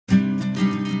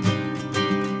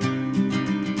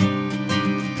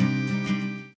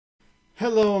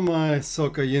Hello my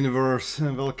soccer universe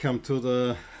and welcome to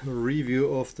the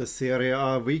review of the Serie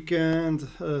A weekend.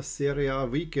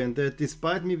 That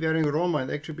despite me wearing Roma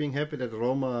and actually being happy that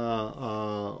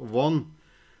Roma won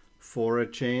for a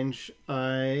change,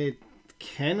 I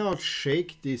cannot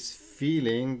shake this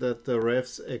feeling that the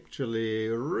refs actually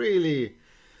really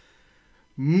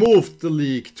moved the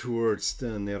league towards the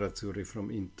Nerazzurri from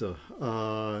Inter.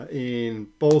 In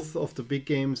both of the big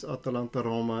games,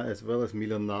 Atalanta-Roma as well as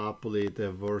Milan-Napoli,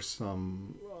 there were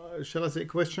some, shall I say,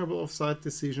 questionable offside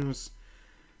decisions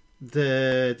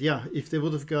that, yeah, if they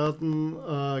would have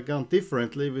gone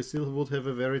differently, we still would have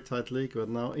a very tight league. But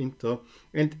now Inter,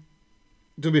 and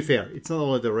to be fair, it's not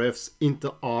only the refs,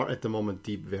 Inter are at the moment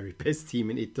the very best team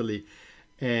in Italy.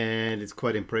 And it's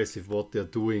quite impressive what they're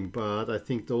doing, but I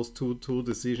think those two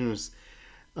decisions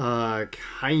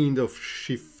kind of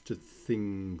shifted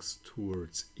things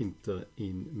towards Inter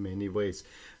in many ways.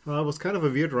 It was kind of a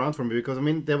weird round for me because I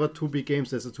mean there were two big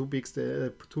games. There's two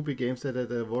big games that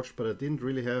I watched, but I didn't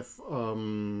really have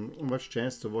much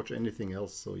chance to watch anything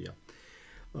else. So yeah,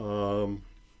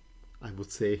 I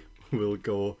would say we'll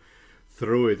go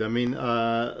through it. I mean,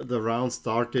 the round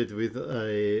started with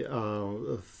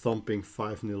a thumping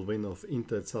 5-0 win of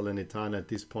Inter at Salernitana. At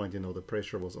this point, you know, the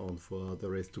pressure was on for the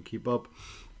rest to keep up.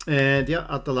 And yeah,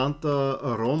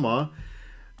 Atalanta-Roma,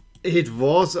 it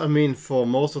was, I mean, for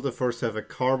most of the first half, a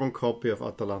carbon copy of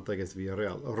Atalanta against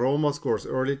Villarreal. Roma scores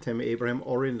early, Tammy Abraham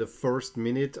already in the first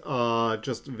minute,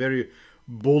 just very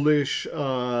bullish,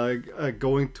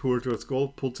 going towards goal,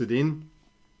 puts it in.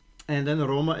 And then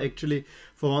Roma actually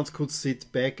for once could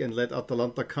sit back and let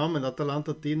Atalanta come, and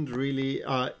Atalanta didn't really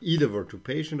either were too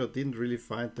patient or didn't really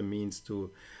find the means to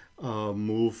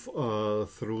move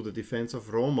through the defense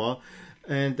of Roma.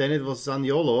 And then it was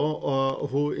Zaniolo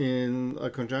who, in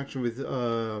conjunction with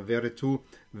Veretout,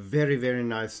 very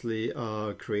nicely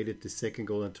created the second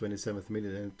goal in the 27th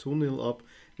minute, and 2-0 up.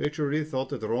 We actually really thought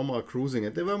that Roma are cruising,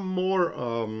 and there were more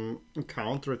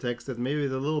counter-attacks that maybe a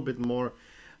little bit more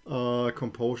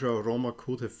composure Roma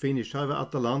could have finished. However,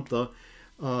 Atalanta,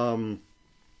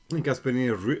 Gasperini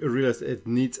realized it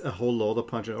needs a whole lot of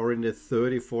punch, and already in the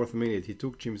 34th minute he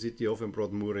took Jim City off and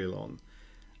brought Muriel on.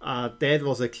 That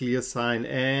was a clear sign,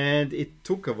 and it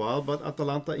took a while, but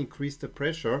Atalanta increased the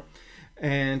pressure,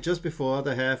 and just before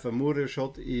the half, a Muriel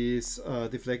shot is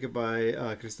deflected by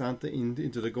Cristante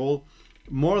into the goal.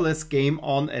 More or less game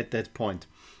on at that point.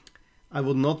 I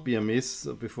would not be amiss,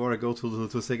 before I go to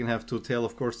the second half, to tell,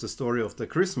 of course, the story of the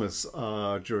Christmas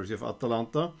jersey of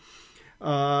Atalanta,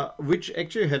 which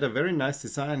actually had a very nice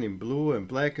design in blue and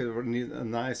black,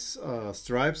 nice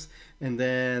stripes, and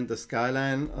then the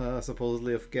skyline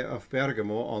supposedly of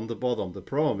Bergamo on the bottom. The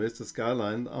problem is the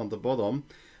skyline on the bottom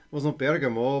was not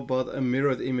Bergamo, but a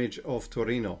mirrored image of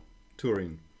Turin.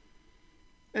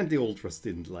 And the Ultras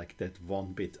didn't like that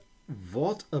one bit.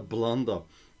 What a blunder.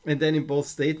 And then in both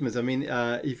statements, I mean,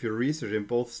 if you research in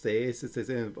both states, it says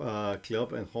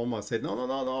Club and Homa said,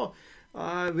 no.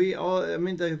 We all, I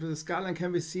mean, the skyline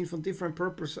can be seen from different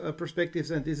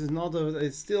perspectives, and this is not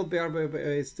it's still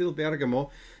Bergamo,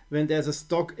 when there's a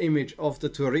stock image of the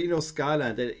Torino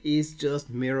skyline that is just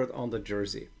mirrored on the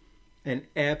jersey. An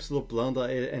absolute blunder.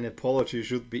 An apology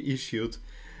should be issued.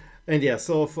 And yeah,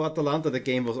 so for Atalanta, the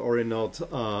game was already not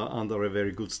under a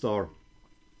very good start.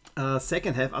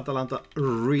 Second half, Atalanta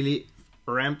really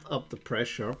ramped up the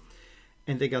pressure,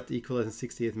 and they got the equalizer in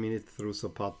 68th minute through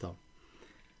Zapata.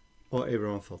 Or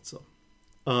everyone thought so.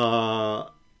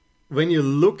 When you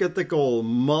look at the goal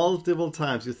multiple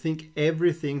times, you think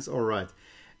everything's all right.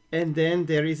 And then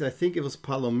there is, I think it was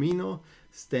Palomino,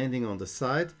 standing on the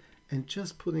side and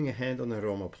just putting a hand on a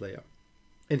Roma player.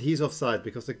 And he's offside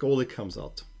because the goalie comes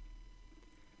out.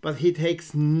 But he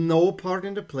takes no part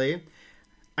in the play.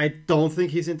 I don't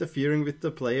think he's interfering with the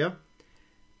player.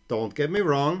 Don't get me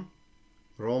wrong.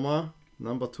 Roma,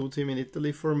 number 2 team in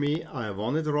Italy for me. I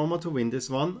wanted Roma to win this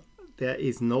one. There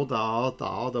is no doubt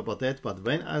about that. But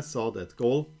when I saw that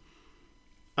goal,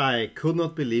 I could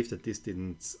not believe that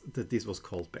this was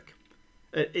called back.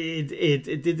 This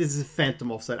is a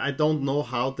phantom offside. I don't know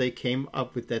how they came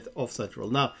up with that offside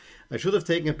rule. Now, I should have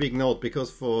taken a big note,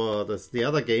 because for the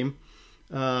other game,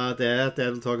 that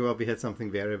we'll talk about, we had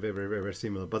something very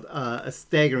similar, but a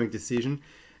staggering decision.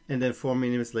 And then 4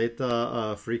 minutes later,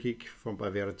 a free kick from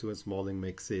Veretout, and Smalling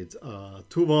makes it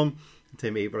 2-1.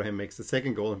 Tim Abraham makes the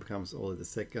second goal and becomes only the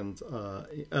second,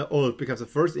 it becomes the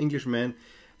first Englishman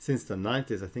since the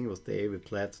 90s. I think it was David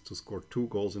Platt to score 2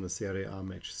 goals in a Serie A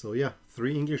match. So yeah,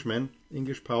 3 Englishmen,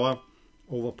 English power,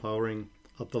 overpowering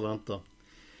Atalanta.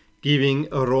 giving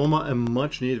Roma a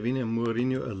much-needed win and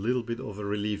Mourinho a little bit of a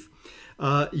relief.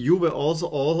 Juve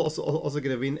also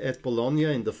get a win at Bologna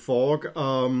in the fog.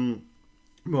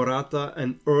 Morata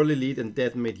an early lead, and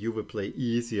that made Juve play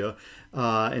easier.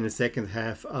 In the second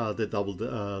half, they doubled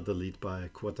the lead by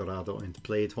Quadrado and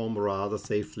played home rather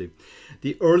safely.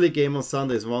 The early game on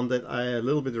Sunday is one that I a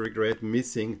little bit regret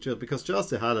missing, because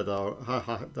just the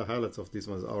highlights of this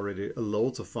one is already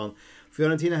loads of fun.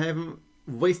 Fiorentina have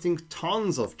wasting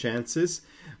tons of chances.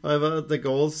 However, the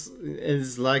goals,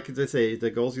 is like they say,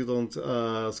 the goals you don't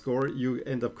score, you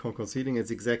end up conceding. It's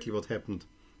exactly what happened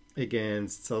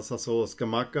against Sassuolo.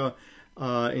 Scamacca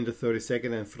in the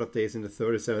 32nd and Fratesi in the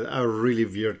 37th. A really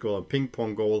weird goal, a ping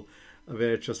pong goal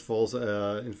where it just falls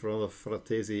in front of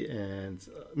Fratesi, and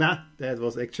that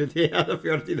was actually the other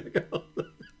Fiorentina goal.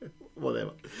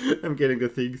 Whatever, I'm getting the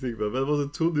thing, but it was a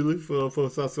 2-0 for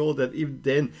Sassuolo. That even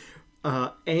then,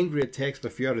 angry attacks by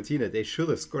Fiorentina, they should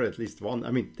have scored at least one.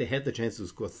 I mean, they had the chance to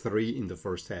score 3 in the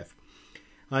first half.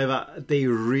 However, they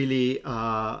really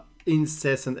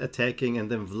incessant attacking,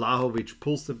 and then Vlahovic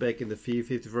pulls the back in the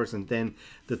 51st, and then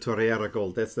the Torreira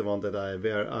goal. That's the one that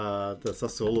where the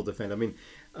Sassuolo defend. I mean,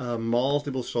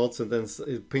 multiple shots, and then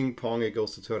ping pong, it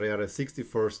goes to Torreira,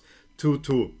 61st,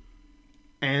 2-2.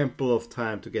 Ample of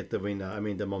time to get the winner. I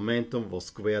mean, the momentum was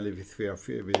squarely with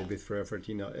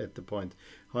Fiorentina at the point.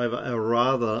 However, a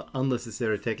rather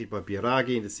unnecessary tackle by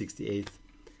Biraghi in the 68th.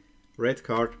 Red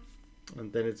card.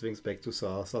 And then it swings back to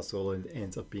Sassuolo and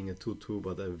ends up being a 2-2,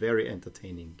 but a very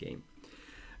entertaining game.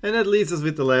 And that leaves us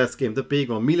with the last game, the big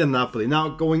one, Milan-Napoli. Now,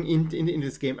 going in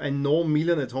this game, I know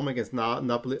Milan at home against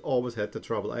Napoli always had the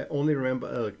trouble. I only remember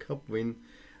a cup win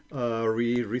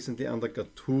recently under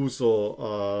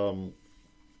Gattuso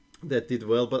that did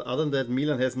well. But other than that,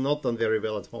 Milan has not done very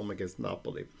well at home against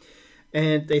Napoli.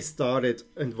 And they started,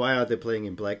 and why are they playing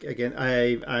in black? Again,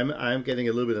 I'm getting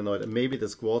a little bit annoyed. Maybe the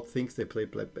squad thinks they play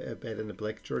bad in the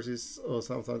black jerseys or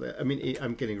something like that. I mean,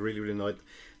 I'm getting really, really annoyed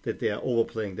that they are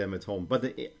overplaying them at home.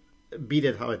 But be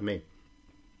that how it may,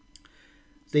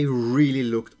 they really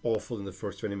looked awful in the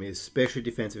first 20 minutes, especially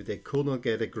defensively. They could not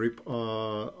get a grip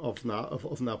of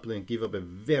Napoli and give up a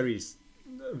very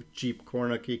cheap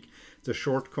corner kick. It's a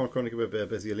short corner kick by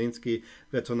Zielinski,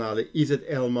 where Tonali is at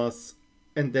Elmas,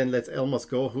 and then lets Elmas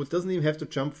go, who doesn't even have to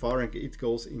jump far, and it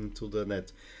goes into the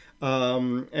net.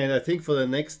 And I think for the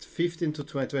next 15 to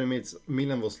 20 minutes,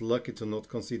 Milan was lucky to not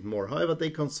concede more. However, they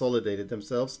consolidated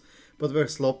themselves, but were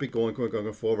sloppy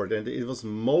going forward. And it was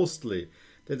mostly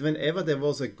that whenever there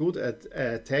was a good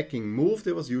attacking move,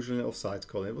 there was usually an offside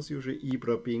call. It was usually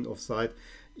Ibra being offside.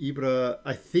 Ibra,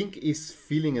 I think, is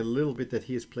feeling a little bit that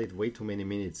he has played way too many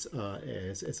minutes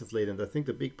as of late. And I think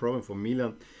the big problem for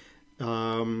Milan,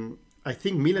 I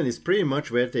think Milan is pretty much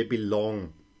where they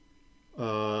belong.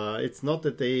 It's not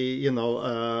that they, they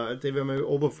were maybe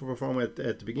overperforming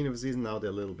at the beginning of the season. Now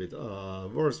they're a little bit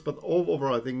worse. But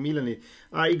overall, I think Milan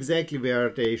are exactly where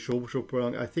they should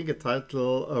belong. I think a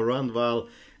title run, while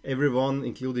everyone,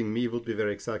 including me, would be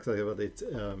very excited about it,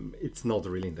 it's not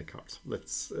really in the cards.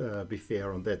 Let's be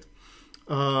fair on that.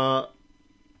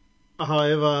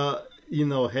 However,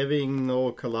 having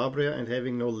no Calabria and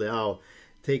having no Leao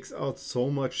takes out so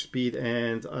much speed,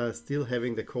 and still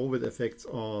having the COVID effects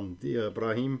on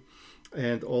Brahim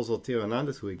and also Theo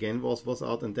Hernandez, who again was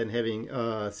out, and then having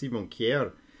Simon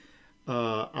Kjær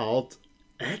out,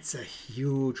 that's a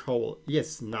huge hole.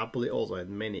 Yes, Napoli also had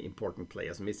many important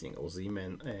players missing,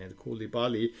 Osimhen and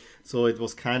Koulibaly, so it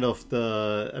was kind of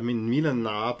Milan and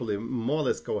Napoli more or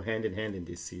less go hand in hand in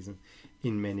this season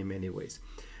in many, many ways.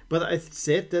 But I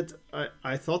said that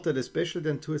I thought that especially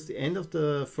then towards the end of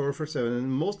the first 7 and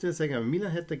most in the second half,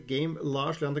 Milan had the game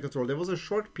largely under control. There was a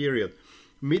short period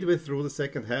midway through the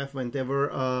second half when there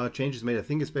were changes made. I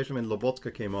think especially when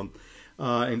Lobotka came on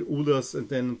and Udas and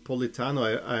then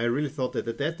Politano. I really thought that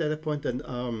at that point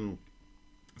then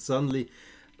suddenly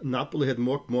Napoli had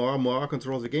more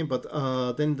control of the game, but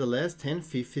then the last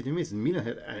 10-15 minutes, Milan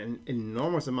had an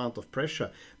enormous amount of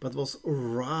pressure, but was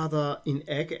rather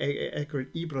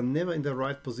inaccurate. Ibra never in the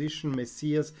right position.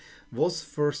 Messias was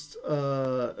first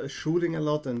shooting a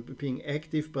lot and being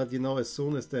active, but as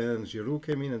soon as then Giroud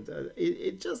came in, and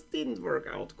it just didn't work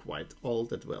out quite all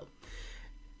that well.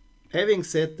 Having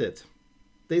said that,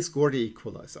 they scored the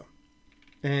equalizer.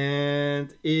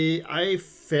 And I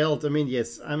felt,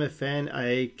 yes, I'm a fan.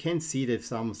 I can see that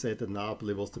some said that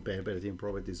Napoli was the better team,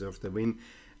 probably deserved the win.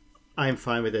 I'm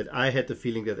fine with that. I had the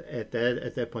feeling that at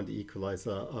that point the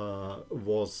equalizer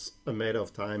was a matter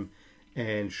of time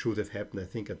and should have happened. I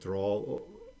think a draw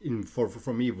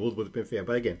for me would have been fair.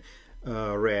 But again,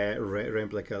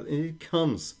 it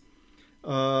comes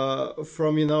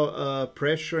from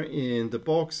pressure in the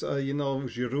box.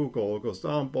 Giroud goes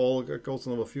down, ball goes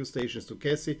on over a few stations to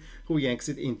Kessie, who yanks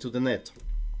it into the net.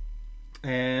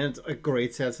 And a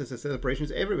great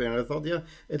celebrations everywhere. And I thought, yeah,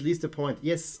 at least a point.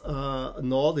 Yes,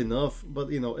 not enough,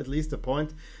 but at least a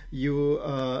point. You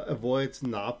avoid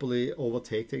Napoli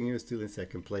overtaking you, still in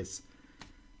second place.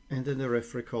 And then the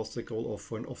referee calls the goal off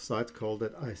for an offside call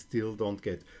that I still don't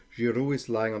get. Giroud is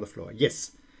lying on the floor.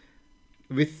 Yes,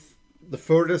 with the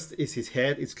furthest is his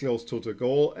head, it's close to the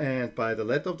goal, and by the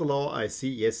letter of the law I see,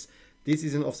 yes, this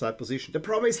is an offside position. The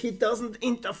problem is he doesn't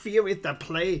interfere with the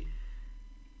play.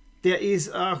 There is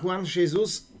Juan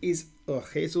Jesus,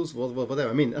 Jesus, whatever.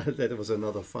 I mean, that was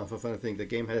another fun thing. The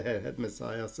game had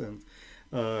Messiahs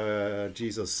and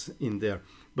Jesus in there.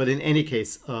 But in any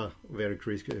case, very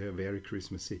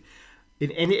Christmassy.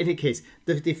 In any case,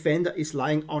 the defender is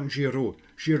lying on Giroud.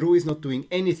 Giroud is not doing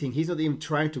anything. He's not even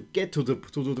trying to get to the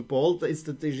ball. It's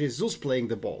the Jesus playing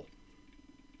the ball.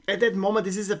 At that moment,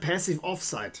 this is a passive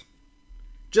offside.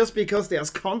 Just because there's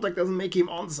contact doesn't make him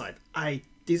onside.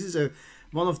 This is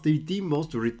one of the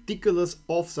most ridiculous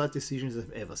offside decisions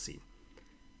I've ever seen.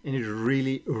 And it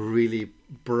really, really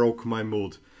broke my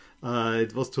mood.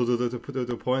 It was to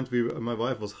the point my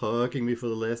wife was hugging me for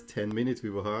the last 10 minutes. We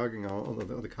were hugging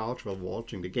on the couch while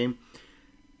watching the game.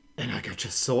 And I got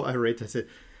just so irate. I said,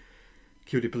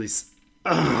 "Cutie, please."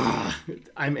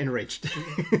 I'm enraged.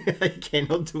 I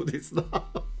cannot do this now.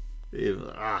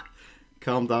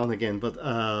 Calm down again. But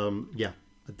yeah,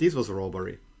 this was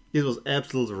robbery. This was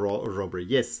absolute robbery.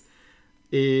 Yes,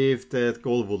 if that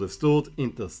goal would have stood,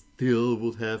 Inter still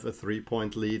would have a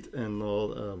 3-point lead and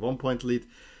not a 1-point lead.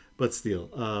 But still,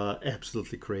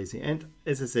 absolutely crazy. And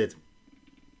as I said,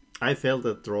 I felt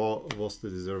that draw was the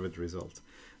deserved result.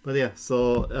 But yeah,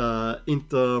 so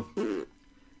Inter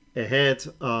ahead.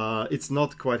 It's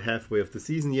not quite halfway of the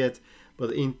season yet,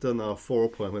 but Inter now 4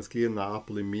 points. It's clear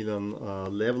Napoli, Milan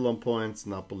level on points.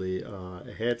 Napoli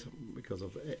ahead because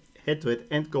of head-to-head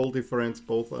and goal difference.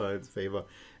 Both are in favor.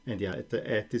 And yeah,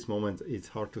 at this moment, it's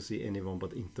hard to see anyone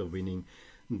but Inter winning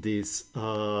this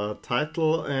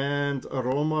title. And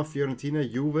Roma, Fiorentina,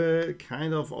 Juve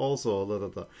kind of also.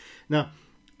 Now,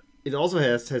 it also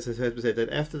has to say that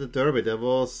after the derby there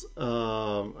was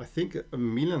I think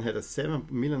Milan had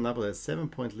Milan-Napoli had a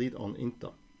 7-point lead on Inter.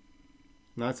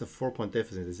 Now it's a 4-point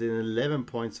deficit. It's an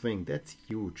 11-point swing. That's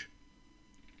huge.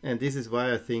 And this is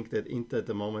why I think that Inter at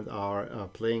the moment are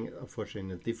playing, unfortunately,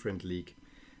 in a different league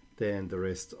than the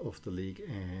rest of the league,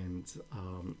 and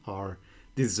are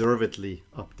deservedly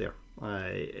up there.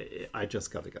 It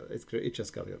just got to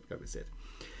be said.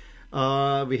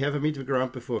 We have a middle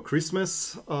ground before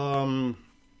Christmas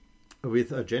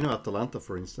with Genoa Atalanta,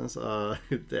 for instance.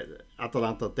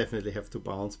 Atalanta definitely have to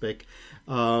bounce back.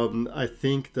 I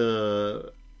think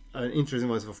the interesting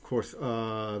was, of course,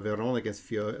 Verona against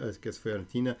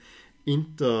Fiorentina.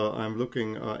 Inter, I'm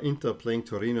looking, Inter playing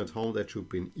Torino at home, that should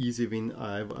be an easy win.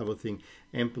 I would think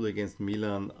Empoli against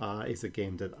Milan is a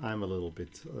game that I'm a little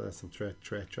bit, some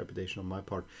trepidation on my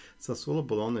part. Sassuolo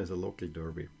Bologna is a local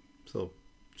derby. So,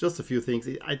 just a few things.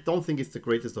 I don't think it's the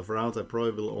greatest of rounds. I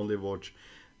probably will only watch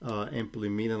Empoli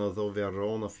Milan, although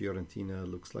Verona Fiorentina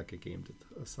looks like a game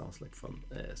that sounds like fun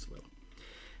as well.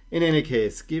 In any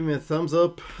case, give me a thumbs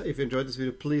up. If you enjoyed this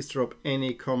video, please drop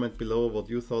any comment below what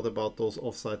you thought about those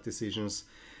offside decisions.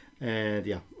 And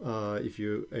yeah, if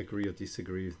you agree or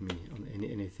disagree with me on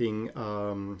anything,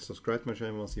 subscribe to my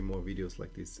channel if you want to see more videos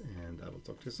like this, and I will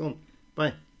talk to you soon.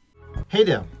 Bye. Hey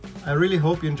there, I really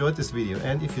hope you enjoyed this video,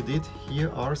 and if you did, here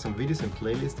are some videos and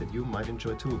playlists that you might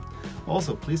enjoy too.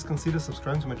 Also, please consider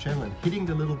subscribing to my channel and hitting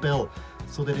the little bell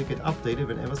so that you get updated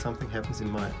whenever something happens in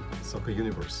my soccer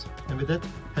universe. And with that,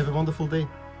 have a wonderful day.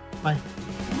 Bye.